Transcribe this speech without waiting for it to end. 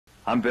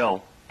I'm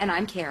Bill. And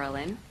I'm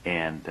Carolyn.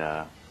 And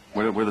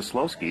we're the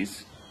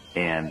Slowskys.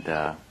 And,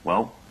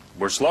 well,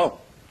 we're slow.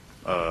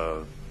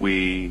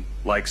 We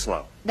like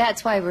slow.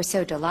 That's why we're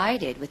so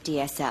delighted with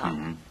DSL.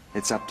 Mm-hmm.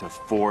 It's up to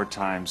 4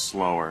 times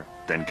slower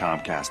than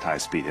Comcast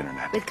high-speed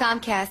internet. With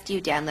Comcast,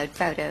 you download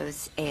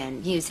photos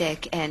and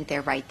music, and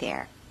they're right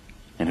there.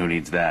 And who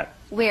needs that?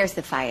 Where's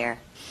the fire?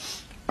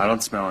 I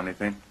don't smell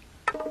anything.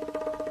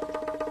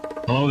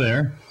 Hello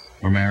there.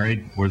 We're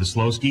married. We're the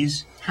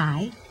Slowskys.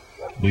 Hi.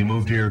 We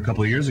moved here a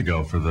couple of years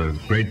ago for the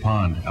Great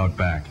Pond out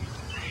back.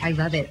 I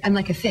love it. I'm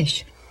like a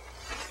fish.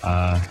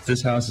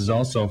 This house is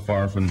also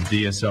far from the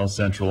DSL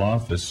central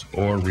office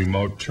or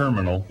remote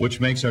terminal, which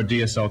makes our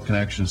DSL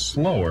connection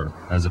slower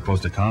as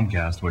opposed to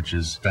Comcast, which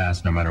is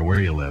fast no matter where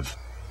you live.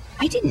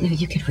 I didn't know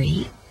you could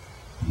read.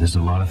 There's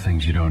a lot of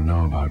things you don't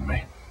know about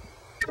me.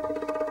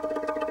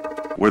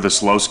 We're the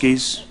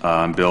Slowskys.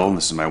 I'm Bill, and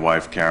this is my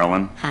wife,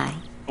 Carolyn. Hi.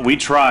 We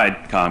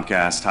tried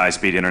Comcast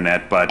high-speed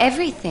internet, but...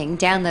 Everything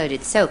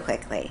downloaded so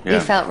quickly. Yeah. We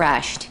felt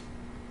rushed.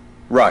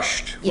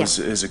 Rushed Yeah.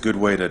 is a good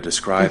way to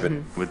describe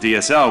it. With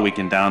DSL, we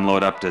can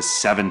download up to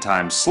 7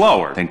 times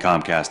slower than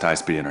Comcast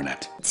high-speed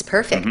internet. It's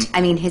perfect.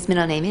 I mean, his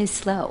middle name is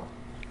Slow.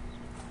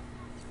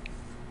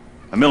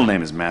 My middle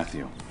name is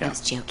Matthew. I was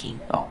joking.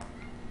 Oh.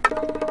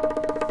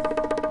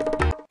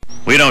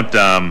 We don't,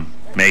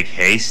 make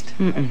haste,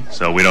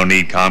 so we don't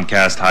need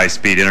Comcast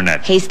high-speed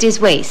internet. Haste is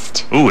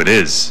waste. Ooh, it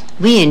is.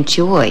 We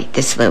enjoy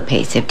the slow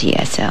pace of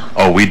DSL.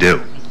 Oh, we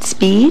do.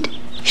 Speed?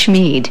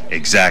 Schmeed.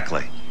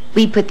 Exactly.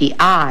 We put the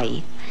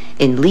I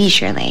in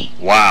leisurely.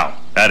 Wow,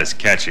 that is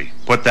catchy.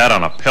 Put that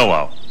on a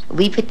pillow.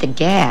 We put the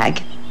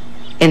gag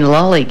in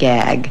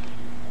lollygag.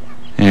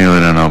 You really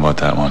don't know about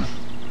that one.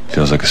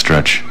 Feels like a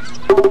stretch.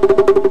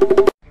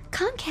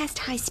 Comcast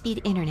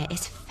high-speed internet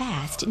is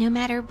fast no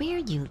matter where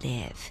you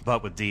live.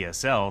 But with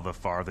DSL, the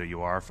farther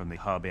you are from the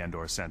hub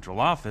and/or central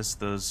office,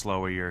 the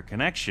slower your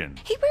connection.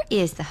 Hey, where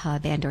is the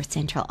hub and/or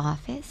central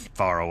office?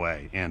 Far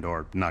away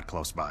and/or not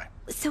close by.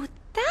 So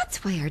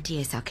that's why our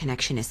DSL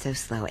connection is so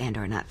slow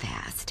and/or not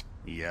fast.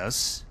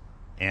 Yes,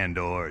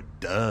 and/or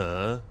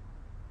duh.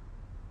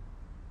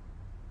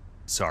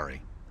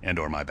 Sorry,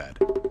 and/or my bad.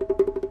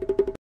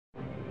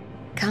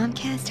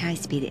 Comcast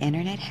high-speed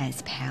internet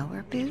has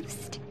power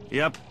boost?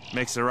 Yep,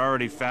 makes their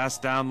already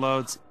fast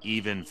downloads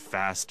even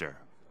faster.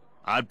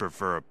 I'd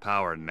prefer a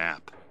power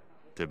nap,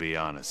 to be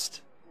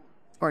honest.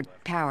 Or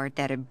power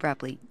that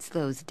abruptly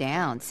slows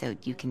down so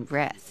you can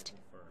rest.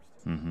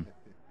 Mm-hmm.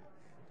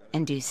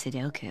 And do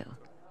Sudoku.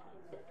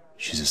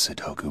 She's a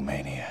Sudoku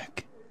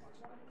maniac.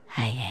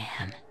 I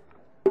am.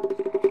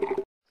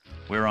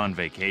 We're on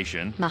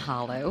vacation.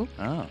 Mahalo.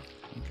 Oh,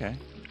 okay.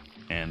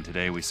 And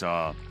today we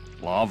saw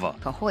lava.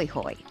 Ahoy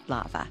hoy,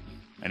 lava.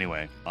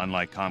 Anyway,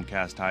 unlike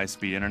Comcast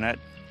high-speed internet,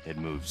 it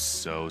moves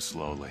so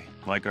slowly,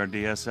 like our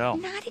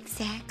DSL. Not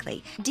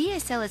exactly.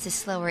 DSL is a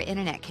slower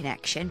internet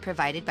connection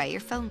provided by your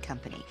phone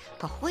company.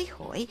 Pahoy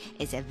hoy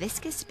is a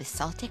viscous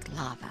basaltic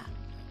lava.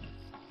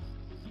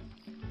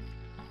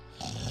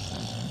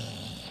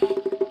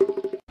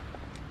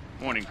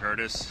 Morning,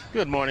 Curtis.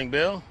 Good morning,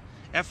 Bill.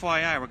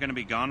 FYI, we're going to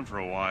be gone for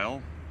a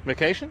while.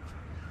 Vacation?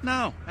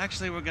 No,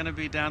 actually, we're going to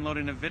be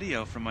downloading a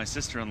video from my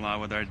sister-in-law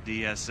with our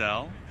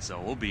DSL, so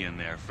we'll be in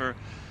there for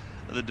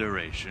the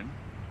duration.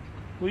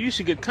 Well, you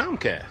should get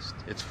Comcast.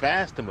 It's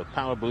fast, and with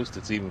Power Boost,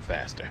 it's even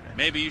faster.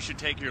 Maybe you should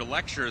take your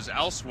lectures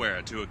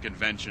elsewhere to a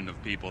convention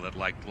of people that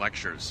like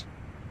lectures.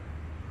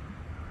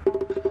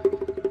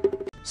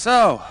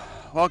 So,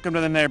 welcome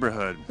to the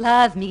neighborhood.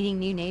 Love meeting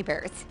new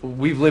neighbors.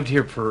 We've lived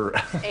here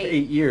for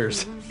 8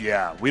 years.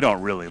 Yeah, we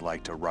don't really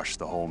like to rush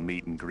the whole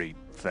meet and greet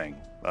thing.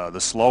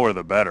 The slower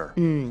the better.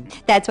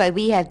 That's why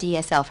we have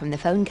DSL from the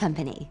phone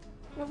company.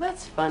 Well,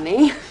 that's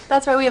funny.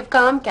 That's why we have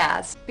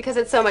Comcast, because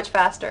it's so much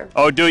faster.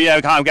 Oh, do you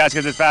have Comcast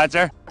because it's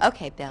faster?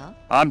 Okay, Bill.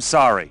 I'm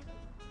sorry.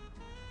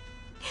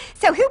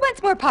 So who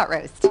wants more pot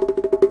roast?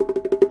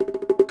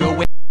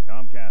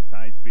 Comcast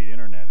high-speed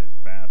internet is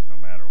fast no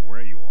matter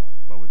where you are.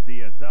 But with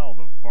DSL,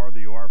 the farther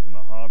you are from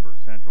the hub or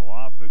central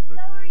office, the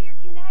Slower your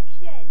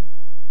connection.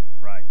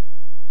 right.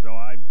 So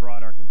I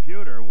brought our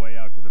computer way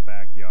out to the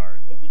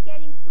backyard. Is it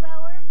getting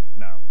slower?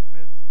 No,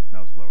 it's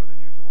no slower than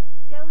usual.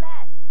 Go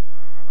left.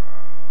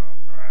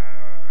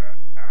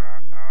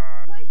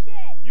 Push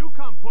it. You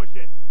come push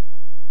it.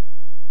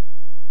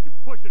 You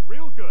push it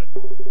real good.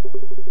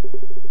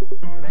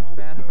 Connect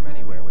fast from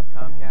anywhere with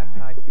Comcast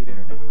high-speed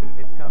internet.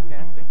 It's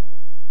Comcasting.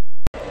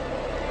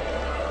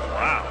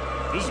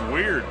 Wow, this is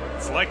weird.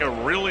 It's like a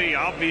really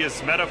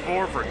obvious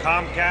metaphor for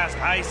Comcast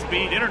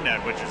high-speed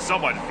internet, which is so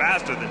much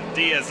faster than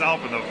DSL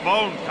from the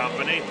phone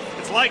company.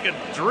 It's like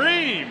a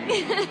dream.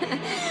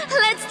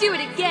 Let's do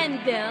it again,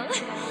 Bill.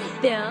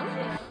 Bill?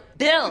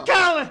 Bill!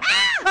 Carolyn!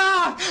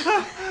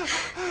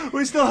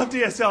 We still have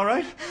DSL,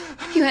 right?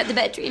 You had the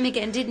bad dream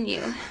again, didn't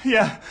you?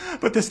 Yeah,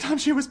 but this time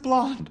she was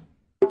blonde.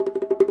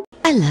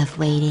 I love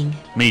waiting.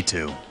 Me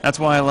too. That's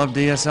why I love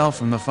DSL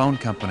from the phone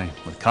company.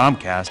 With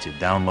Comcast, you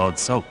download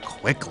so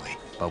quickly.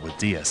 But with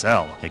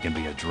DSL, it can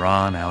be a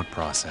drawn-out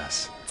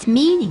process. It's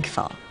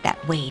meaningful,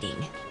 that waiting.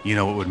 You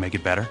know what would make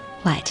it better?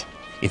 What?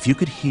 if you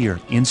could hear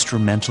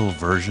instrumental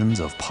versions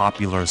of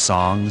popular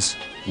songs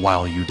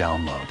while you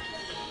download.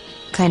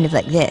 Kind of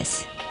like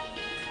this.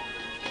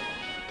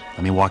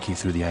 Let me walk you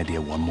through the idea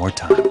one more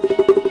time.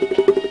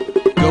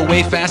 Go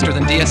way faster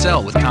than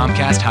DSL with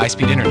Comcast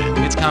high-speed internet.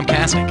 It's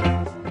Comcastic.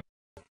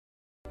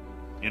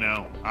 You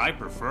know, I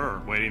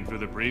prefer waiting through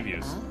the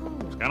previews.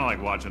 It's kind of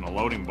like watching a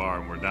loading bar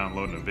when we're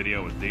downloading a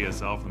video with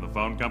DSL from the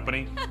phone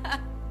company.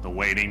 The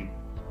waiting,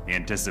 the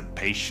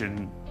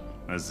anticipation,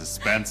 the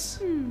suspense.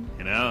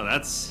 You know,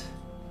 that's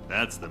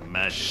the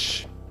magic.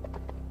 Shh.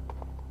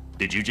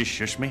 Did you just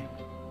shush me?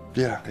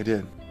 Yeah, I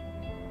did.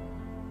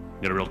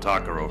 Get a real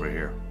talker over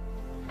here.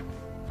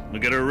 We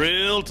got a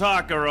real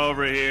talker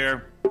over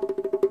here.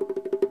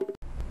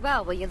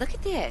 Well, will you look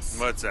at this?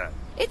 What's that?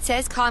 It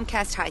says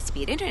Comcast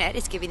high-speed internet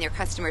is giving their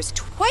customers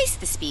twice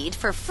the speed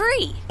for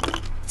free.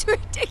 It's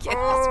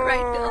ridiculous,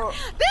 right, Bill?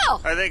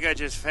 Bill! I think I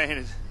just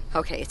fainted.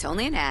 Okay, it's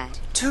only an ad.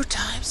 2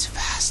 times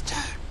faster.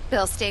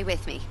 Bill, stay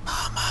with me.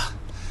 Mama,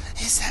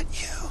 is that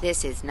you?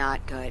 This is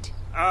not good.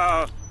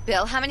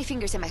 Bill, how many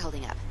fingers am I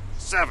holding up?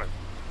 7.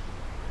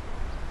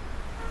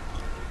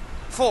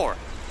 4.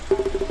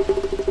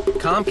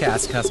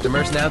 Comcast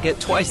customers now get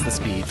twice the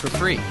speed for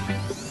free.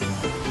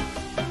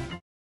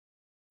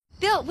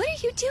 Bill, what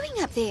are you doing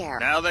up there?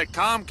 Now that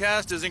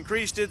Comcast has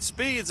increased its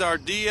speeds, our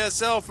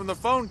DSL from the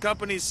phone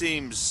company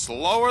seems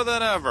slower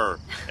than ever.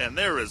 And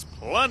there is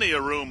plenty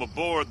of room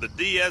aboard the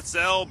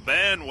DSL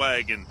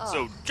bandwagon.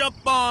 So jump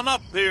on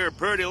up here,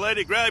 pretty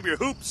lady, grab your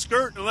hoop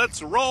skirt and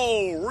let's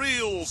roll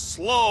real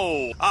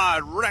slow. I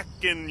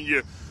reckon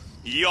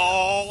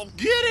y'all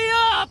giddy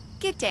up.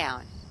 Get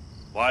down.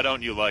 Why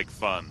don't you like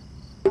fun?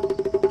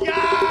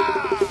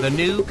 The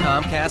new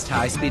Comcast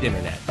high-speed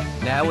internet,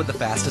 now with the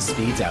fastest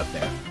speeds out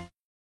there.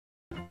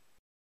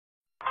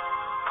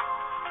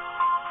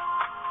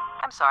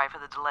 I'm sorry for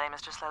the delay,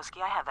 Mr.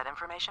 Slowsky. I have that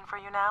information for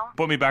you now.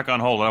 Put me back on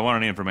hold. I don't want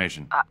any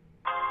information.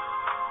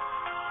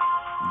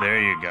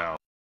 There you go.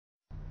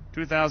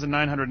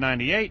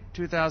 2,998,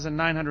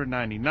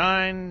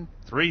 2,999,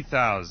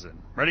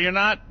 3,000. Ready or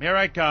not? Here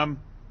I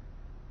come.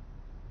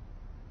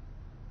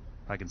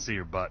 I can see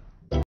your butt.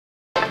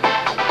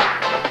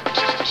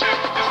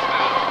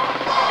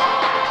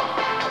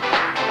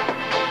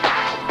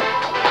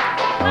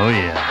 Oh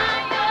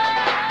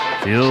yeah.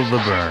 Feel the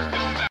burn.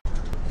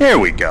 Here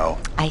we go.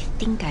 I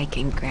think I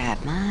can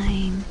grab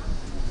mine.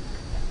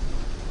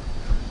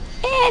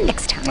 And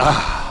next time.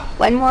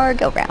 One more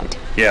go round.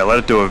 Yeah, let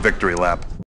it do a victory lap.